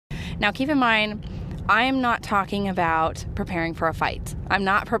Now, keep in mind, I am not talking about preparing for a fight. I'm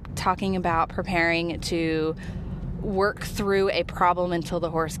not talking about preparing to work through a problem until the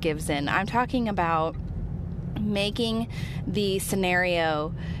horse gives in. I'm talking about making the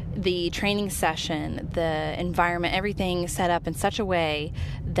scenario, the training session, the environment, everything set up in such a way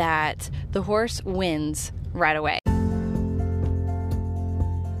that the horse wins right away.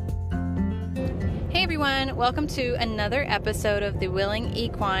 Hey everyone, welcome to another episode of the Willing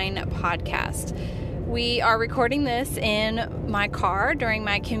Equine podcast. We are recording this in my car during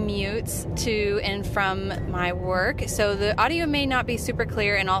my commutes to and from my work, so the audio may not be super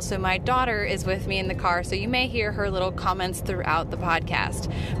clear, and also my daughter is with me in the car, so you may hear her little comments throughout the podcast.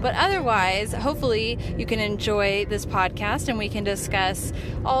 But otherwise, hopefully you can enjoy this podcast and we can discuss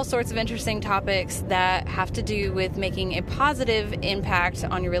all sorts of interesting topics that have to do with making a positive impact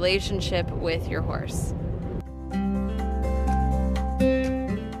on your relationship with your horse.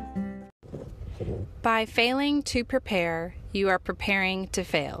 By failing to prepare, you are preparing to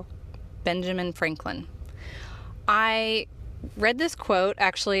fail. Benjamin Franklin. I read this quote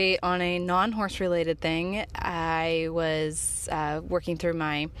actually on a non-horse related thing. I was working through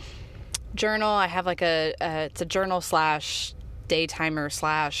my journal. I have like it's a journal slash day timer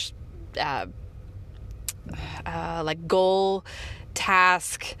slash like goal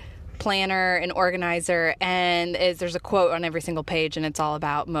task planner and organizer, and there's a quote on every single page, and it's all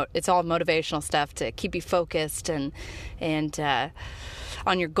about it's all motivational stuff to keep you focused and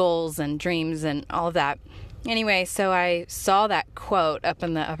on your goals and dreams and all of that. Anyway, so I saw that quote up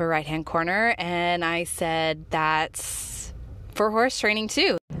in the upper right hand corner, and I said that's for horse training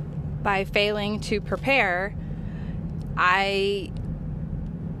too. By failing to prepare, I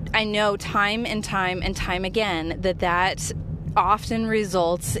know time and time again that often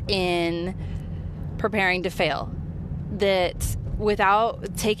results in preparing to fail. That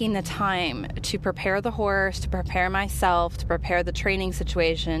without taking the time to prepare the horse, to prepare myself, to prepare the training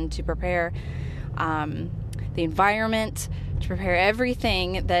situation, to prepare the environment, to prepare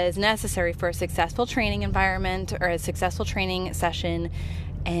everything that is necessary for a successful training environment or a successful training session,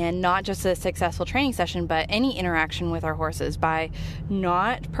 and not just a successful training session, but any interaction with our horses, by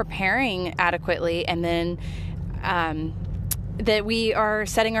not preparing adequately, and then that we are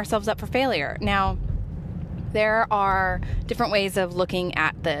setting ourselves up for failure. Now, there are different ways of looking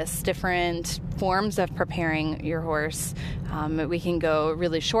at this, different forms of preparing your horse. We can go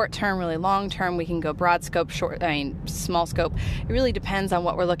really short term, really long term. We can go broad scope, small scope. It really depends on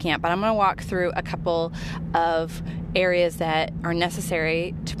what we're looking at. But I'm going to walk through a couple of areas that are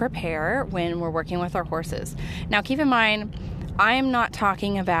necessary to prepare when we're working with our horses. Now, keep in mind, I am not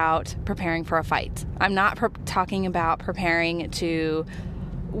talking about preparing for a fight. I'm not talking about preparing to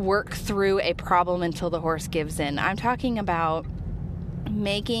work through a problem until the horse gives in. I'm talking about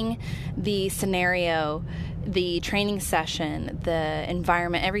making the scenario, the training session, the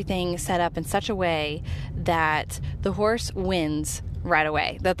environment, everything set up in such a way that the horse wins right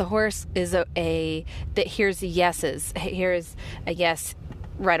away. That the horse is that hears yeses. Here's a yes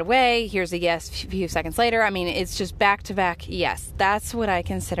right away, here's a yes a few seconds later. I mean, it's just back-to-back yes. That's what I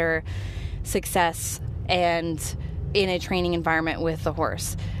consider success and in a training environment with the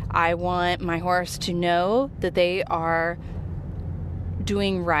horse. I want my horse to know that they are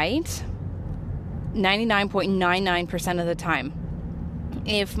doing right 99.99% of the time.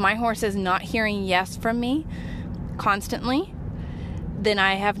 If my horse is not hearing yes from me constantly, then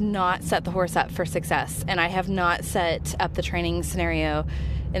I have not set the horse up for success, and I have not set up the training scenario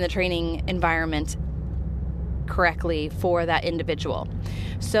in the training environment correctly for that individual.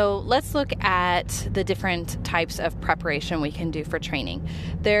 So let's look at the different types of preparation we can do for training.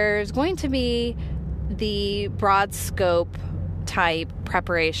 There's going to be the broad scope type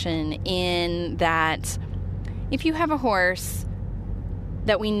preparation, in that if you have a horse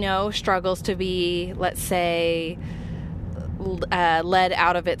that we know struggles to be, let's say, led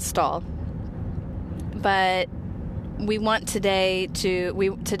out of its stall, but we want today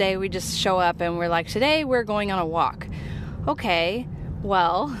we just show up and we're like, today we're going on a walk. Okay,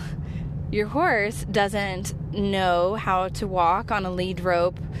 well, your horse doesn't know how to walk on a lead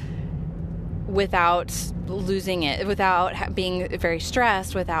rope without losing it, without being very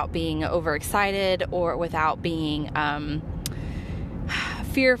stressed, without being overexcited, or without being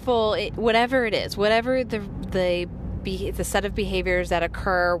fearful, whatever it is, whatever the set of behaviors that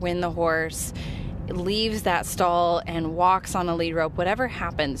occur when the horse leaves that stall and walks on a lead rope, whatever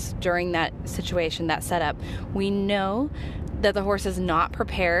happens during that situation, that setup, we know that the horse is not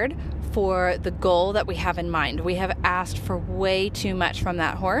prepared for the goal that we have in mind. We have asked for way too much from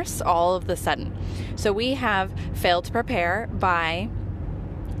that horse all of the sudden. So we have failed to prepare by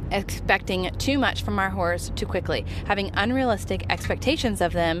expecting too much from our horse too quickly, having unrealistic expectations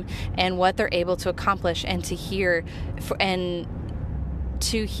of them and what they're able to accomplish, and to hear and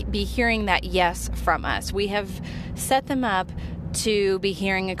to be hearing that yes from us. We have set them up to be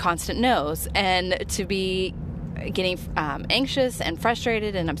hearing a constant no's and to be getting anxious and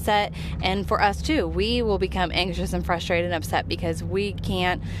frustrated and upset. And for us too, we will become anxious and frustrated and upset because we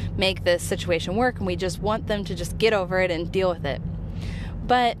can't make this situation work, and we just want them to just get over it and deal with it.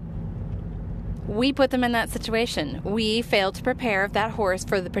 But we put them in that situation. We failed to prepare that horse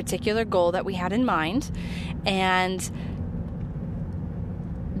for the particular goal that we had in mind, and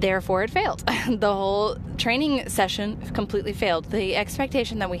therefore it failed. The whole training session completely failed. The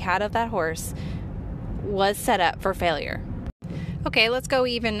expectation that we had of that horse was set up for failure. Okay, let's go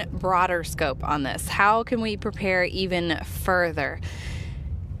even broader scope on this. How can we prepare even further?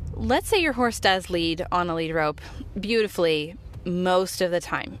 Let's say your horse does lead on a lead rope beautifully most of the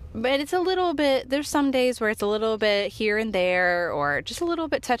time, but it's a little bit, there's some days where it's a little bit here and there, or just a little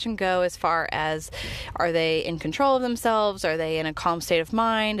bit touch and go as far as, are they in control of themselves? Are they in a calm state of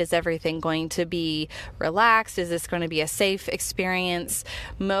mind? Is everything going to be relaxed? Is this going to be a safe experience?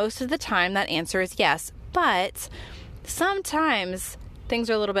 Most of the time that answer is yes, but sometimes things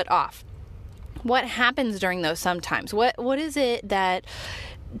are a little bit off. What happens during those sometimes? What is it that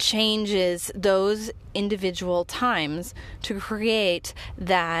changes those individual times to create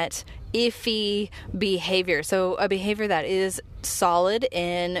that iffy behavior? So a behavior that is solid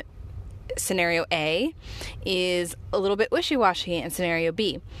in scenario A is a little bit wishy-washy in scenario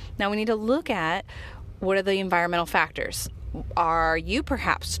B. Now we need to look at what are the environmental factors. Are you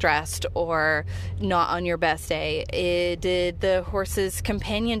perhaps stressed or not on your best day? Did the horse's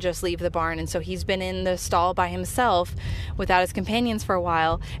companion just leave the barn, and so he's been in the stall by himself without his companions for a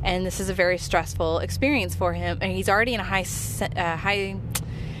while, and this is a very stressful experience for him, and he's already in a he's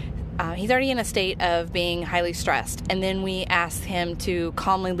already in a state of being highly stressed, and then we ask him to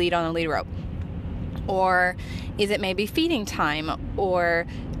calmly lead on a lead rope. Or is it maybe feeding time? Or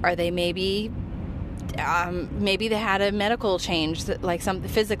are they maybe they had a medical change, like something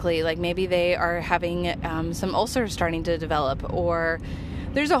physically, like maybe they are having some ulcers starting to develop, or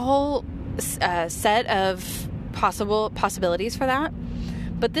there's a whole set of possibilities for that.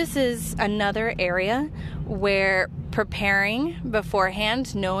 But this is another area where preparing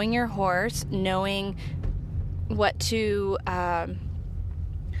beforehand, knowing your horse, knowing what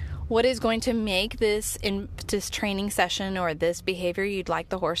is going to make this training session or this behavior you'd like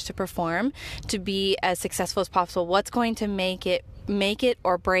the horse to perform to be as successful as possible, what's going to make it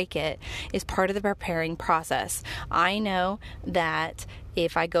or break it, is part of the preparing process. I know that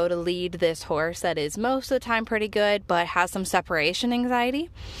if I go to lead this horse that is most of the time pretty good but has some separation anxiety,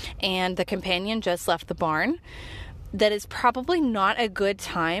 and the companion just left the barn, that is probably not a good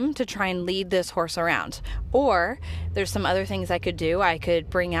time to try and lead this horse around. Or there's some other things I could do. I could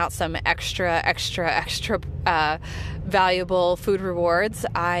bring out some extra valuable food rewards.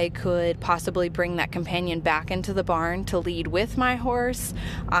 I could possibly bring that companion back into the barn to lead with my horse.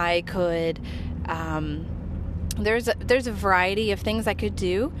 I could there's a variety of things I could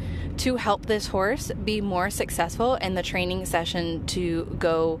do to help this horse be more successful and the training session to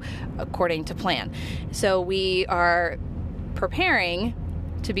go according to plan. So we are preparing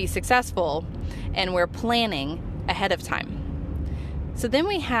to be successful, and we're planning ahead of time. So then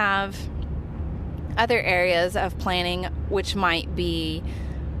we have other areas of planning, which might be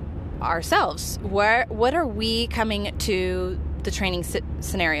ourselves. What are we coming to the training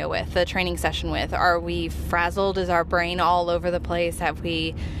scenario with, the training session with? Are we frazzled? Is our brain all over the place?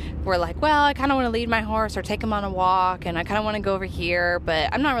 We're like, well, I kind of want to lead my horse or take him on a walk, and I kind of want to go over here,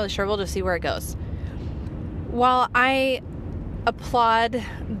 but I'm not really sure. We'll just see where it goes. While I applaud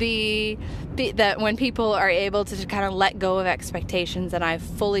that when people are able to kind of let go of expectations, and I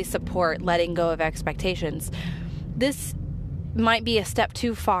fully support letting go of expectations, this might be a step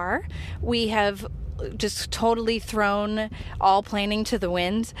too far. We have just totally thrown all planning to the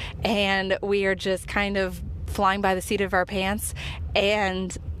wind, and we are just kind of flying by the seat of our pants,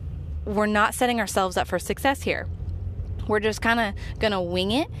 and we're not setting ourselves up for success here. We're just kind of gonna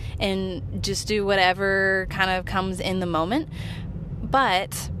wing it and just do whatever kind of comes in the moment.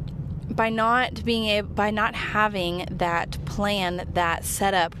 But by not having that plan, that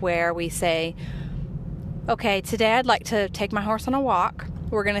setup where we say, okay, today I'd like to take my horse on a walk.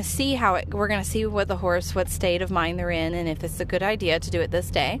 We're going to see what state of mind they're in, and if it's a good idea to do it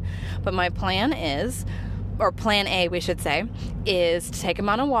this day. But my plan is, or plan A, we should say, is to take them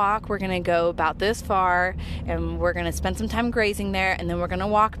on a walk. We're going to go about this far, and we're going to spend some time grazing there, and then we're going to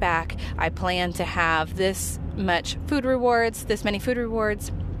walk back. I plan to have this many food rewards,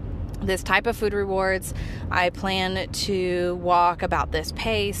 this type of food rewards. I plan to walk about this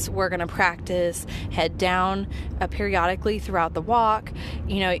pace. We're going to practice head down periodically throughout the walk,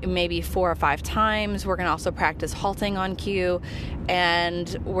 maybe 4 or 5 times. We're going to also practice halting on cue, and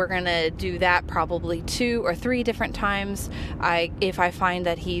we're going to do that probably 2 or 3 different times. If I find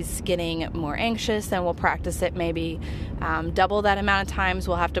that he's getting more anxious, then we'll practice it maybe double that amount of times.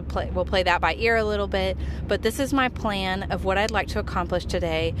 We'll play that by ear a little bit, but this is my plan of what I'd like to accomplish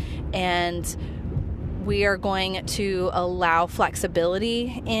today. And we are going to allow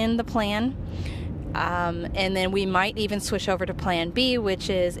flexibility in the plan. And then we might even switch over to plan B, which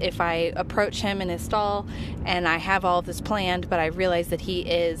is if I approach him in his stall and I have all of this planned, but I realize that he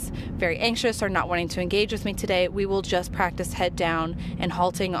is very anxious or not wanting to engage with me today, we will just practice head down and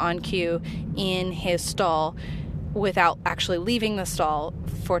halting on cue in his stall without actually leaving the stall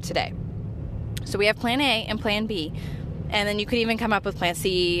for today. So we have plan A and plan B. And then you could even come up with plan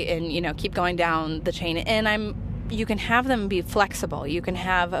C and, keep going down the chain. And you can have them be flexible. You can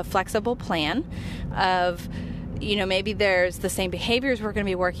have a flexible plan of, maybe there's the same behaviors we're going to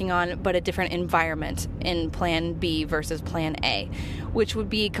be working on, but a different environment in plan B versus plan A, which would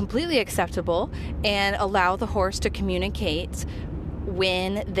be completely acceptable and allow the horse to communicate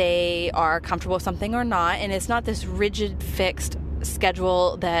when they are comfortable with something or not. And it's not this rigid, fixed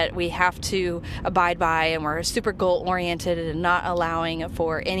schedule that we have to abide by, and we're super goal oriented and not allowing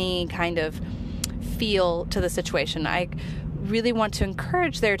for any kind of feel to the situation. I really want to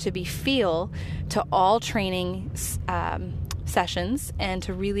encourage there to be feel to all training sessions, and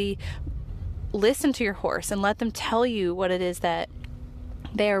to really listen to your horse and let them tell you what it is that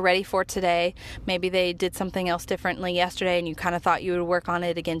they are ready for today. Maybe they did something else differently yesterday and you kind of thought you would work on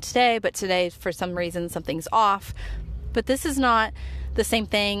it again today, but today for some reason something's off. But this is not the same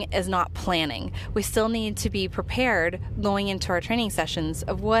thing as not planning. We still need to be prepared going into our training sessions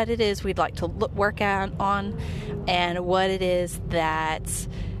of what it is we'd like to work on, and what it is that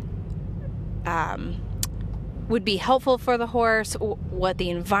would be helpful for the horse, what the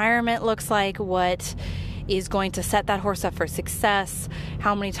environment looks like, what is going to set that horse up for success,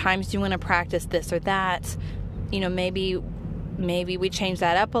 how many times do you want to practice this or that. Maybe we change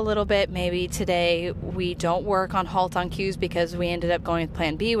that up a little bit. Maybe today we don't work on halt on cues because we ended up going with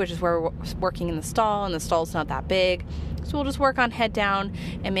plan B, which is where we're working in the stall, and the stall's not that big. So we'll just work on head down,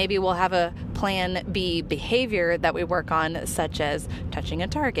 and maybe we'll have a plan B behavior that we work on, such as touching a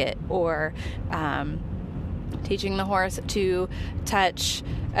target, or teaching the horse to touch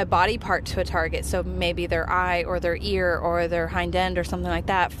a body part to a target. So maybe their eye or their ear or their hind end or something like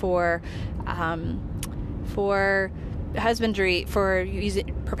that for husbandry, for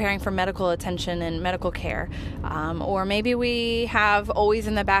preparing for medical attention and medical care. Or maybe we have always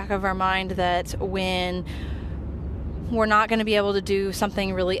in the back of our mind that when we're not going to be able to do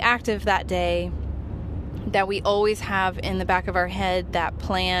something really active that day, that we always have in the back of our head that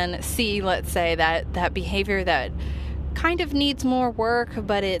plan C, let's say, that behavior that kind of needs more work,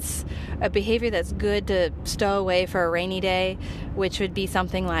 but it's a behavior that's good to stow away for a rainy day, which would be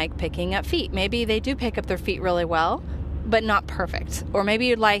something like picking up feet. Maybe they do pick up their feet really well, but not perfect. Or maybe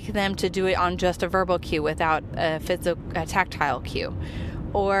you'd like them to do it on just a verbal cue without a tactile cue.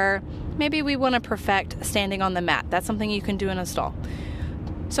 Or maybe we want to perfect standing on the mat. That's something you can do in a stall.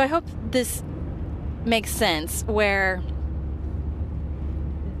 So I hope this makes sense, where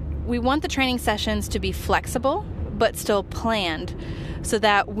we want the training sessions to be flexible but still planned, so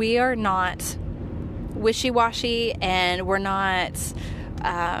that we are not wishy-washy, and we're not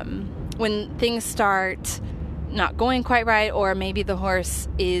when things start not going quite right, or maybe the horse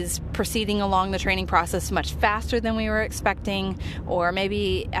is proceeding along the training process much faster than we were expecting, or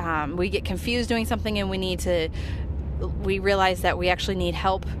maybe we get confused doing something and we realize that we actually need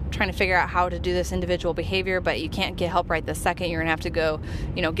help trying to figure out how to do this individual behavior, but you can't get help right this second. You're gonna have to go,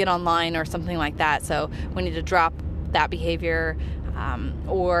 get online or something like that. So we need to drop that behavior,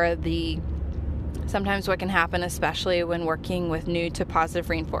 sometimes what can happen, especially when working with new to positive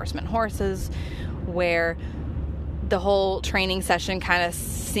reinforcement horses, where the whole training session kind of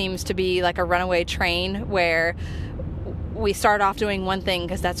seems to be like a runaway train, where we start off doing one thing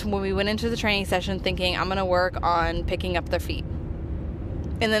because that's when we went into the training session thinking, I'm going to work on picking up their feet.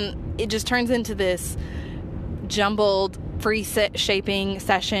 And then it just turns into this jumbled free shaping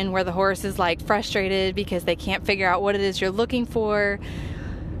session where the horse is like frustrated because they can't figure out what it is you're looking for,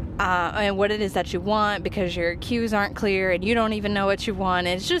 and what it is that you want, because your cues aren't clear and you don't even know what you want.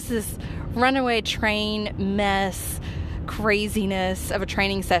 And it's just this runaway train mess, craziness of a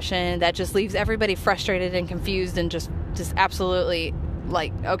training session that just leaves everybody frustrated and confused and just absolutely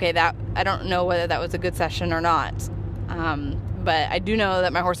like, okay, that I don't know whether that was a good session or not. but I do know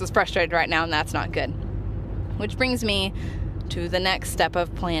that my horse is frustrated right now, and that's not good. Which brings me to the next step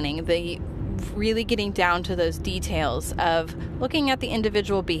of planning, the really getting down to those details of looking at the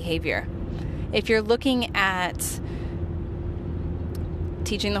individual behavior. If you're looking at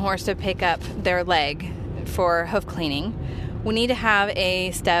teaching the horse to pick up their leg for hoof cleaning, we need to have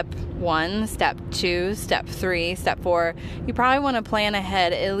a step 1, step 2, step 3, step 4. You probably want to plan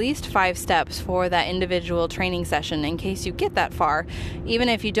ahead at least 5 steps for that individual training session in case you get that far. Even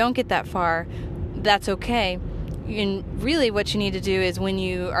if you don't get that far, that's okay. And really what you need to do is when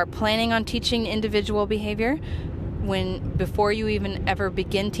you are planning on teaching individual behavior, before you even ever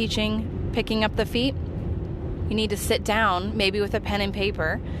begin teaching picking up the feet, you need to sit down, maybe with a pen and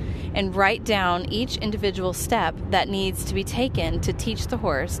paper, and write down each individual step that needs to be taken to teach the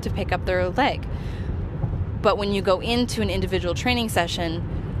horse to pick up their leg. But when you go into an individual training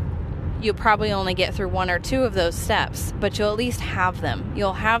session, you'll probably only get through 1 or 2 of those steps, but you'll at least have them.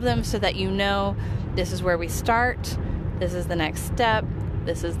 You'll have them so that you know this is where we start, this is the next step,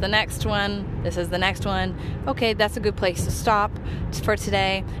 this is the next one, this is the next one. Okay, that's a good place to stop for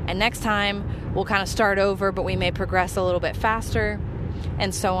today, and next time we'll kind of start over, but we may progress a little bit faster,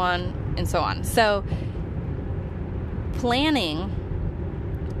 and so on and so on. So planning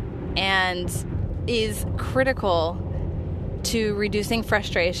is critical to reducing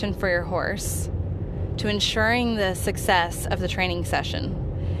frustration for your horse, to ensuring the success of the training session,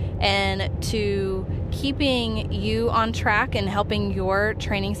 and to keeping you on track and helping your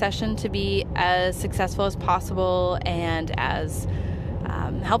training session to be as successful as possible, and as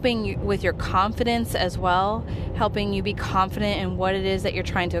helping you with your confidence as well, helping you be confident in what it is that you're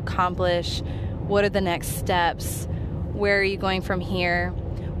trying to accomplish. What are the next steps? Where are you going from here?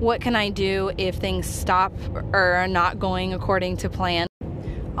 What can I do if things stop or are not going according to plan?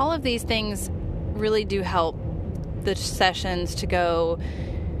 All of these things really do help the sessions to go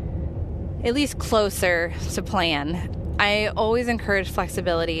at least closer to plan. I always encourage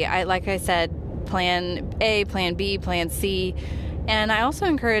flexibility. Like I said, plan A, plan B, plan C. And I also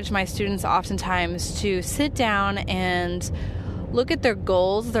encourage my students oftentimes to sit down and look at their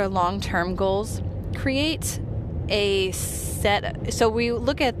goals, their long-term goals, create a set. So we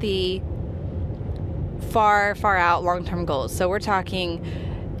look at the far out long-term goals. So we're talking,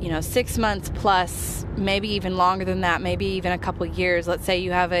 6 months plus, maybe even longer than that, maybe even a couple years. Let's say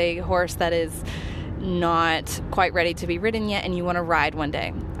you have a horse that is not quite ready to be ridden yet and you want to ride one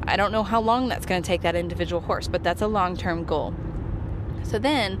day. I don't know how long that's going to take that individual horse, but that's a long-term goal. So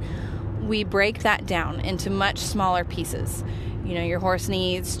then we break that down into much smaller pieces. Your horse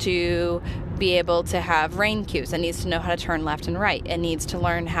needs to be able to have rein cues. It needs to know how to turn left and right. It needs to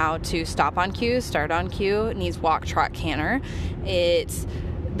learn how to stop on cue, start on cue. It needs walk, trot, canter.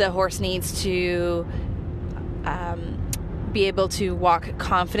 The horse needs to be able to walk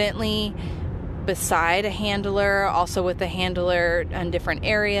confidently beside a handler, also with the handler in different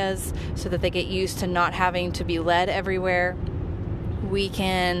areas, so that they get used to not having to be led everywhere. We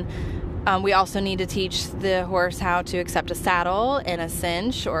also need to teach the horse how to accept a saddle and a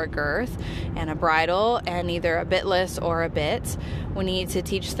cinch or a girth and a bridle and either a bitless or a bit. We need to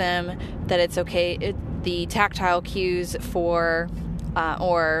teach them that it's okay, the tactile cues or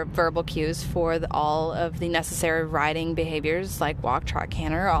verbal cues for all of the necessary riding behaviors like walk, trot,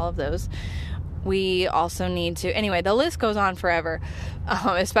 canter, all of those. We also need to, anyway, the list goes on forever,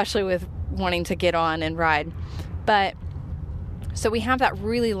 especially with wanting to get on and ride. So we have that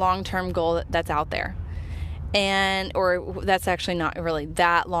really long-term goal that's out there, or that's actually not really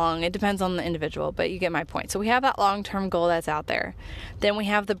that long. It depends on the individual, but you get my point. So we have that long-term goal that's out there. Then we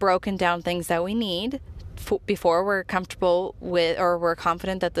have the broken down things that we need before we're comfortable with, or we're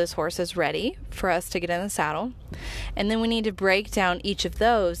confident that this horse is ready for us to get in the saddle. And then we need to break down each of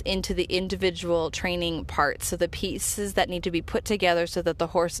those into the individual training parts. So the pieces that need to be put together so that the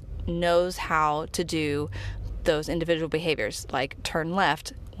horse knows how to do those individual behaviors, like turn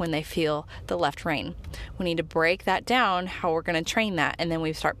left when they feel the left rein. We need to break that down, how we're going to train that, and then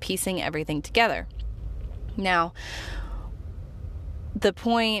we start piecing everything together. Now, the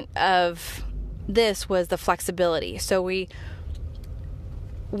point of this was the flexibility. So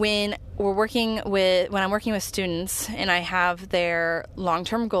when I'm working with students and I have their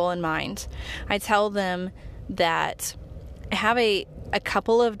long-term goal in mind, I tell them that have a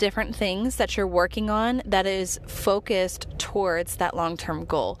couple of different things that you're working on that is focused towards that long-term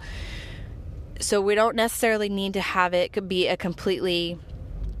goal. So we don't necessarily need to have it could be a completely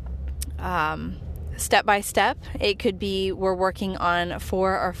step-by-step. It could be we're working on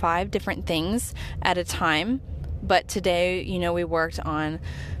 4 or 5 different things at a time. But today, we worked on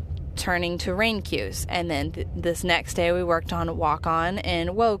turning to rein cues. And then this next day we worked on walk on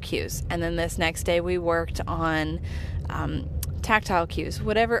and whoa cues. And then this next day we worked on tactile cues,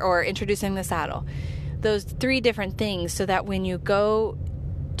 whatever, or introducing the saddle. Those 3 different things, so that when you go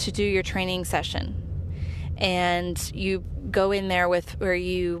to do your training session and you go in there or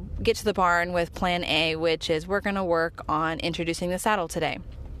you get to the barn with plan A, which is we're going to work on introducing the saddle today.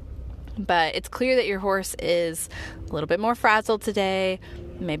 But it's clear that your horse is a little bit more frazzled today.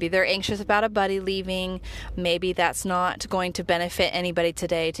 Maybe they're anxious about a buddy leaving. Maybe that's not going to benefit anybody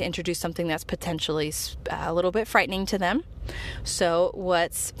today to introduce something that's potentially a little bit frightening to them. So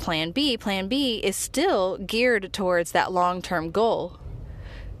what's plan B? Plan B is still geared towards that long-term goal,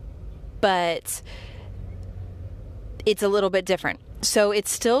 but it's a little bit different. So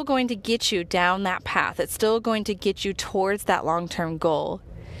it's still going to get you down that path. It's still going to get you towards that long-term goal,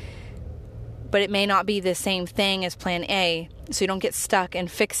 but it may not be the same thing as plan A, so you don't get stuck and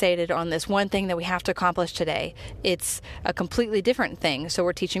fixated on this one thing that we have to accomplish today. It's a completely different thing. So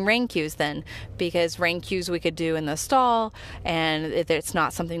we're teaching rein cues then, because rein cues we could do in the stall, and if it's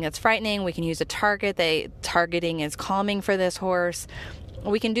not something that's frightening, we can use a target. Targeting is calming for this horse.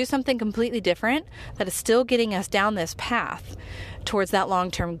 We can do something completely different that is still getting us down this path towards that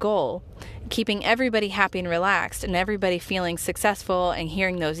long-term goal, keeping everybody happy and relaxed and everybody feeling successful and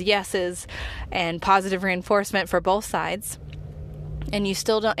hearing those yeses and positive reinforcement for both sides. And you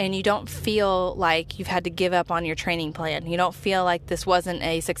don't feel like you've had to give up on your training plan. You don't feel like this wasn't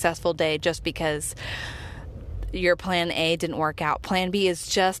a successful day just because your plan A didn't work out. Plan B is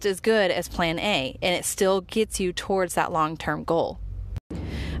just as good as plan A, and it still gets you towards that long-term goal.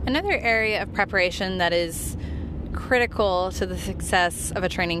 Another area of preparation that is critical to the success of a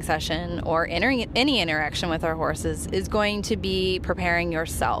training session or any interaction with our horses is going to be preparing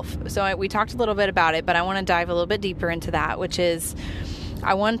yourself. So we talked a little bit about it, but I want to dive a little bit deeper into that, which is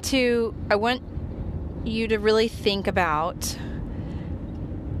I want you to really think about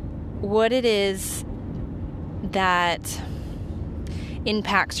what it is that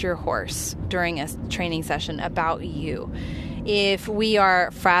impacts your horse during a training session about you. If we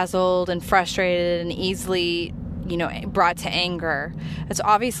are frazzled and frustrated and easily, brought to anger, it's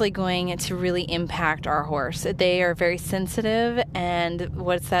obviously going to really impact our horse. They are very sensitive, and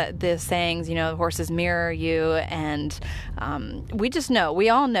the sayings, the horses mirror you, and we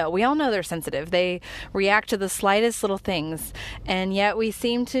all know they're sensitive. They react to the slightest little things, and yet we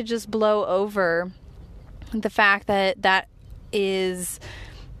seem to just blow over the fact that is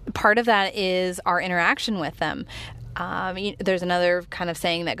part of that is our interaction with them. There's another kind of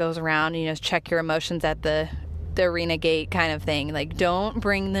saying that goes around, check your emotions at the arena gate kind of thing. Like, don't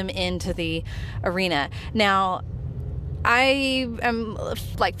bring them into the arena. Now, I am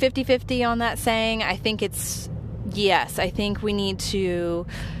like 50-50 on that saying. I think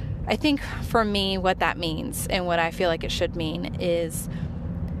for me, what that means and what I feel like it should mean is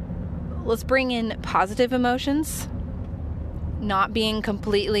let's bring in positive emotions, not being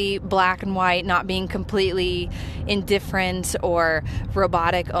completely black and white, not being completely indifferent or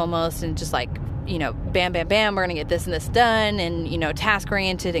robotic almost, and just like, bam, bam, bam, we're going to get this and this done, and,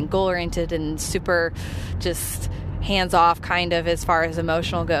 task-oriented and goal-oriented and super just hands-off kind of as far as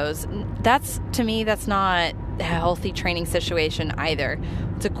emotional goes. To me, that's not a healthy training situation either.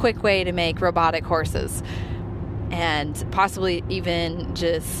 It's a quick way to make robotic horses and possibly even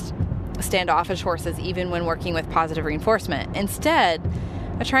just standoffish horses, even when working with positive reinforcement. Instead,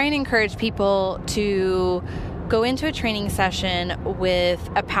 I try and encourage people to go into a training session with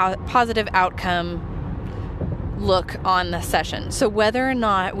a positive outcome look on the session. So whether or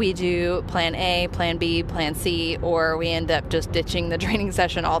not we do plan A, plan B, plan C, or we end up just ditching the training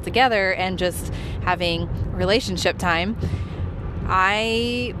session altogether and just having relationship time,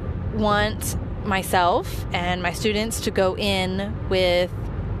 I want myself and my students to go in with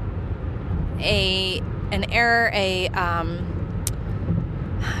an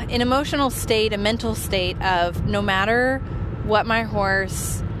emotional state, a mental state of no matter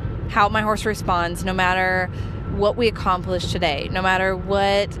how my horse responds, no matter what we accomplish today, no matter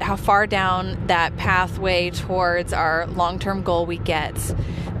how far down that pathway towards our long-term goal we get,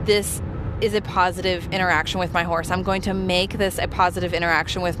 this is a positive interaction with my horse. I'm going to make this a positive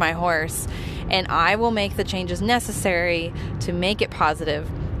interaction with my horse, and I will make the changes necessary to make it positive.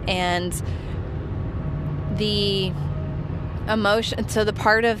 And the emotion, so the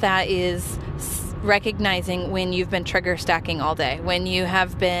part of that is recognizing when you've been trigger stacking all day, when you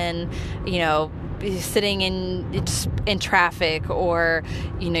have been, sitting in traffic, or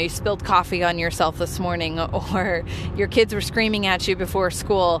you spilled coffee on yourself this morning, or your kids were screaming at you before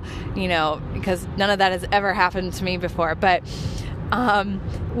school, because none of that has ever happened to me before. But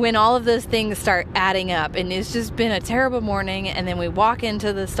when all of those things start adding up and it's just been a terrible morning, and then we walk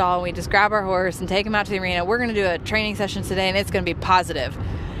into the stall and we just grab our horse and take him out to the arena. We're going to do a training session today and it's going to be positive.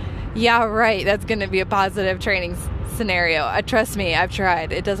 Yeah, right. That's going to be a positive training scenario. Trust me, I've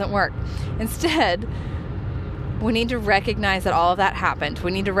tried. It doesn't work. Instead, we need to recognize that all of that happened.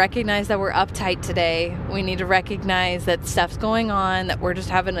 We need to recognize that we're uptight today. We need to recognize that stuff's going on, that we're just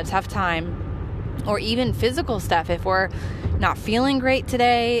having a tough time. Or even physical stuff. If we're not feeling great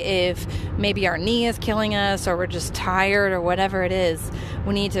today, if maybe our knee is killing us, or we're just tired, or whatever it is,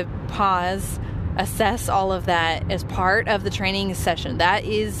 we need to pause, assess all of that as part of the training session. That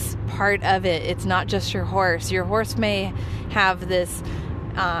is part of it. It's not just your horse. Your horse may have this,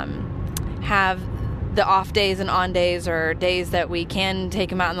 have the off days and on days, or days that we can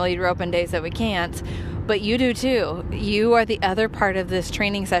take him out in the lead rope and days that we can't. But you do too. You are the other part of this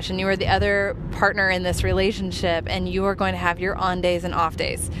training session. You are the other partner in this relationship, and you are going to have your on days and off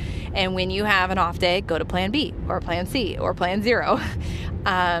days. And when you have an off day, go to plan B or plan C or plan 0,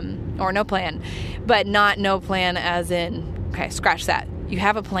 or no plan. But not no plan as in, okay, scratch that. You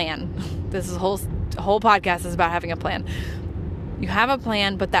have a plan. This is whole podcast is about having a plan. You have a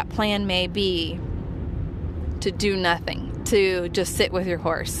plan, but that plan may be to do nothing. To just sit with your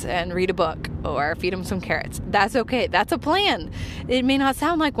horse and read a book or feed him some carrots. That's okay. That's a plan. It may not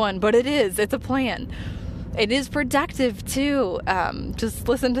sound like one, but it is. It's a plan. It is productive too. Just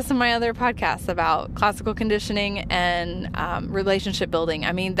listen to some of my other podcasts about classical conditioning and relationship building.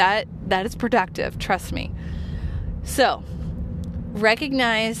 I mean, that is productive. Trust me. So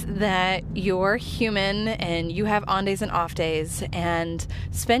recognize that you're human and you have on days and off days, and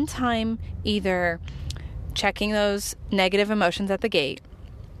spend time either checking those negative emotions at the gate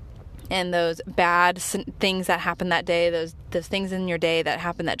and those bad things that happened that day, those things in your day that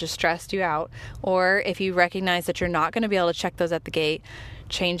happened that just stressed you out. Or if you recognize that you're not going to be able to check those at the gate,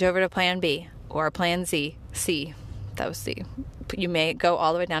 change over to plan B or plan C. That was C. You may go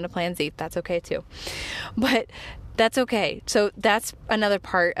all the way down to plan Z. That's okay too. But that's okay. So that's another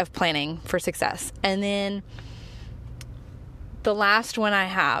part of planning for success. And then the last one I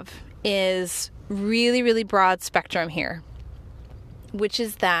have is really, really broad spectrum here, which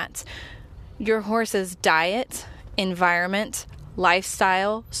is that your horse's diet, environment,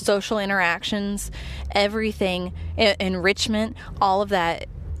 lifestyle, social interactions, everything, enrichment, all of that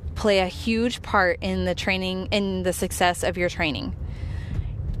play a huge part in the training, in the success of your training.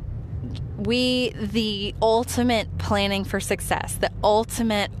 The ultimate planning for success, the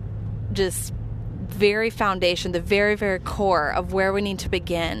ultimate just very foundation, the very, very core of where we need to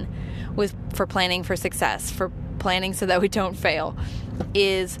begin for planning for success, for planning so that we don't fail,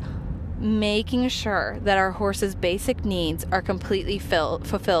 is making sure that our horse's basic needs are completely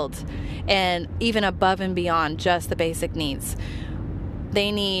fulfilled, and even above and beyond just the basic needs.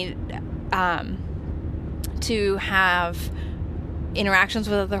 They need to have interactions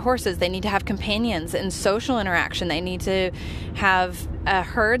with other horses. They need to have companions and social interaction. They need to have a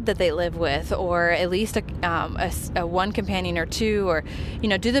herd that they live with, or at least a one companion or two, or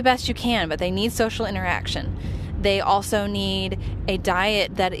do the best you can, but they need social interaction. They also need a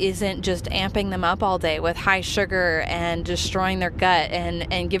diet that isn't just amping them up all day with high sugar and destroying their gut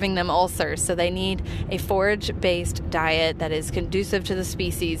and giving them ulcers. So they need a forage-based diet that is conducive to the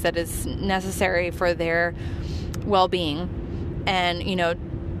species, that is necessary for their well-being. And,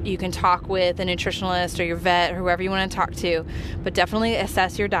 you can talk with a nutritionalist or your vet or whoever you want to talk to, but definitely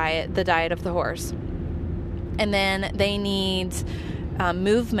assess your diet, the diet of the horse. And then they need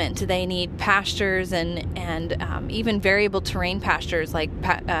movement. They need pastures and even variable terrain pastures like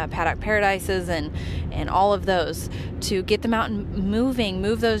paddock paradises and all of those, to get them out and move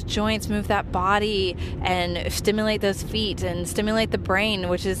those joints, move that body, and stimulate those feet and stimulate the brain,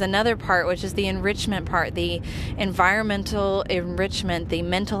 which is another part, which is the enrichment part, the environmental enrichment, the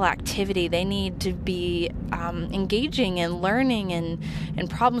mental activity. They need to be engaging and learning and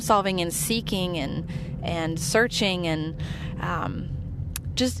problem solving and seeking and searching and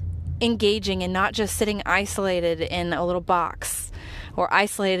just engaging, and not just sitting isolated in a little box or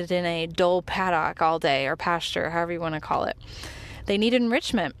isolated in a dull paddock all day, or pasture, however you want to call it. They need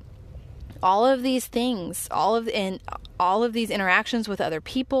enrichment. All of these things, all of these interactions with other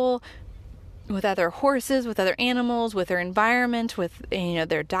people, with other horses, with other animals, with their environment, with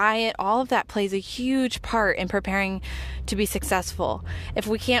their diet, all of that plays a huge part in preparing to be successful. If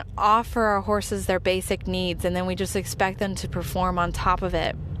we can't offer our horses their basic needs and then we just expect them to perform on top of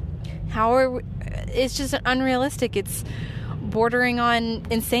it, it's just unrealistic. It's bordering on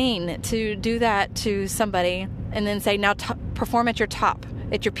insane to do that to somebody and then say, now perform at your top.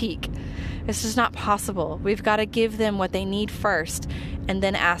 at your peak. It's just not possible. We've got to give them what they need first and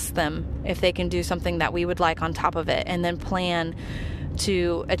then ask them if they can do something that we would like on top of it, and then plan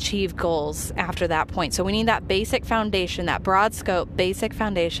to achieve goals after that point. So we need that basic foundation, that broad scope, basic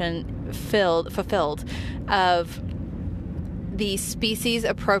foundation fulfilled of the species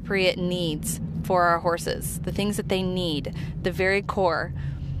appropriate needs for our horses, the things that they need, the very core.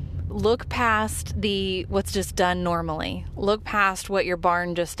 Look past what's just done normally. Look past what your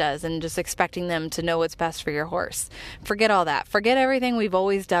barn just does and just expecting them to know what's best for your horse. Forget all that. Forget everything we've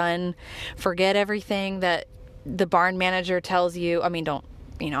always done. Forget everything that the barn manager tells you. I mean,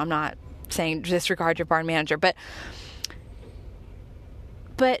 I'm not saying disregard your barn manager, but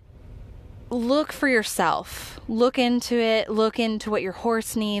look for yourself. Look into it. Look into what your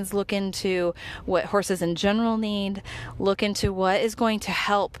horse needs. Look into what horses in general need. Look into what is going to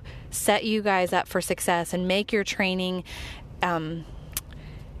help set you guys up for success and make your training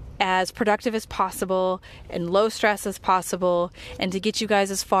as productive as possible and low stress as possible, and to get you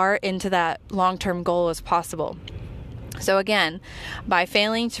guys as far into that long-term goal as possible. So again, by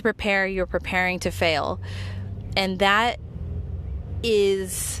failing to prepare, you're preparing to fail. And that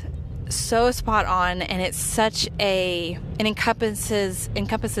is so spot on, and it's such it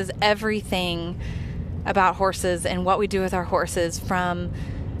encompasses everything about horses and what we do with our horses, from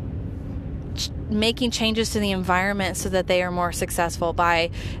making changes to the environment so that they are more successful, by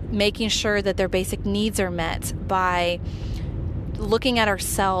making sure that their basic needs are met, by looking at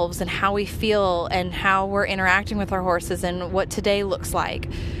ourselves and how we feel and how we're interacting with our horses and what today looks like,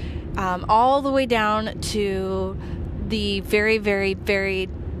 all the way down to the very, very, very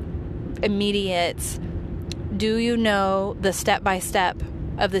immediate, do you know the step-by-step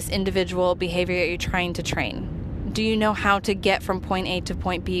of this individual behavior that you're trying to train? Do you know how to get from point A to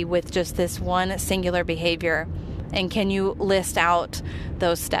point B with just this one singular behavior? And can you list out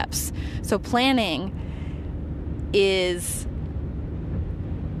those steps? So planning is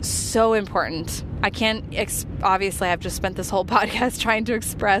so important. I can't, obviously I've just spent this whole podcast trying to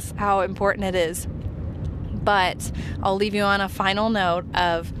express how important it is. But I'll leave you on a final note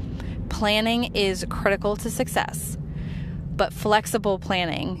of planning is critical to success, but flexible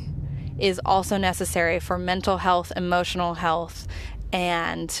planning is also necessary for mental health, emotional health,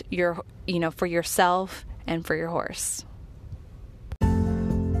 and for yourself and for your horse.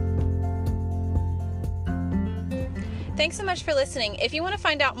 Thanks so much for listening. If you want to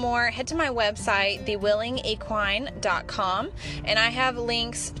find out more, head to my website, thewillingequine.com, and I have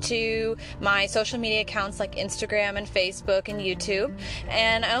links to my social media accounts like Instagram and Facebook and YouTube.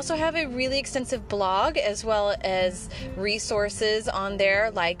 And I also have a really extensive blog, as well as resources on there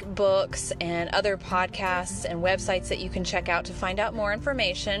like books and other podcasts and websites that you can check out to find out more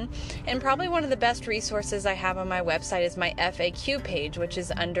information. And probably one of the best resources I have on my website is my FAQ page, which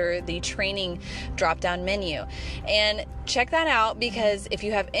is under the training drop-down menu. And check that out, because if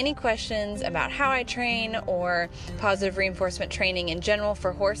you have any questions about how I train or positive reinforcement training in general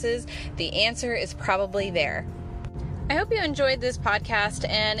for horses, the answer is probably there. I hope you enjoyed this podcast,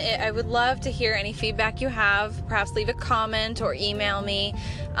 and I would love to hear any feedback you have. Perhaps leave a comment or email me.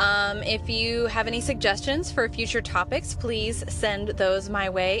 If you have any suggestions for future topics, please send those my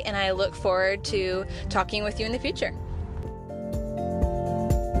way, and I look forward to talking with you in the future.